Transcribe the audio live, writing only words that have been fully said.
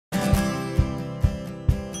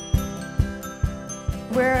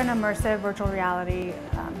We're an immersive virtual reality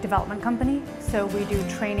development company, so we do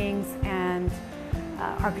trainings and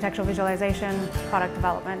architectural visualization, product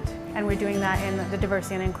development, and we're doing that in the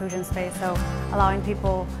diversity and inclusion space, so allowing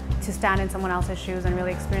people to stand in someone else's shoes and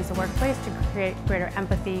really experience the workplace to create greater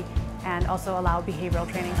empathy and also allow behavioral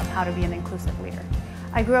training of how to be an inclusive leader.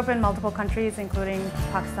 I grew up in multiple countries, including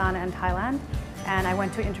Pakistan and Thailand, and I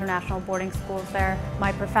went to international boarding schools there.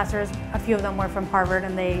 My professors, a few of them were from Harvard,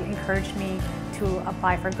 and they encouraged me to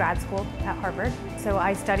apply for grad school at Harvard. So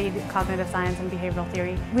I studied cognitive science and behavioral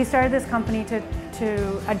theory. We started this company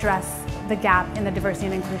to address the gap in the diversity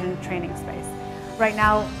and inclusion training space. Right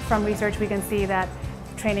now, from research, we can see that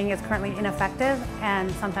training is currently ineffective and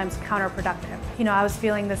sometimes counterproductive. You know, I was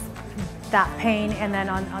feeling that pain, and then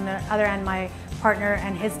on the other end, my partner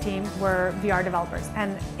and his team were VR developers,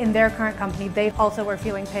 and in their current company they also were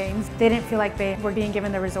feeling pains. They didn't feel like they were being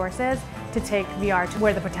given the resources to take VR to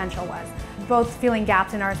where the potential was. Both feeling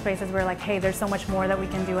gaps in our spaces, we're like, hey, there's so much more that we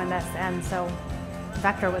can do in this, and so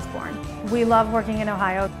VECTRE was born. We love working in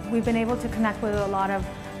Ohio. We've been able to connect with a lot of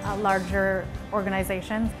larger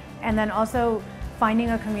organizations, and then also finding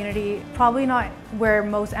a community, probably not where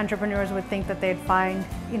most entrepreneurs would think that they'd find,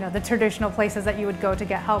 you know, the traditional places that you would go to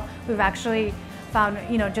get help. We've actually found,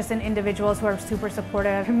 you know, just in individuals who are super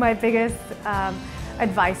supportive. My biggest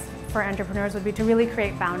advice for entrepreneurs would be to really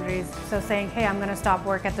create boundaries. So saying, hey, I'm gonna stop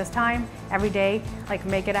work at this time every day, like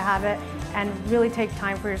make it a habit, and really take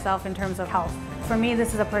time for yourself in terms of health. For me,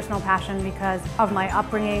 this is a personal passion because of my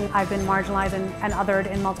upbringing. I've been marginalized and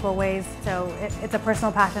othered in multiple ways. So it's a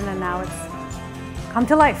personal passion, and now it's come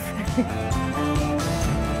to life.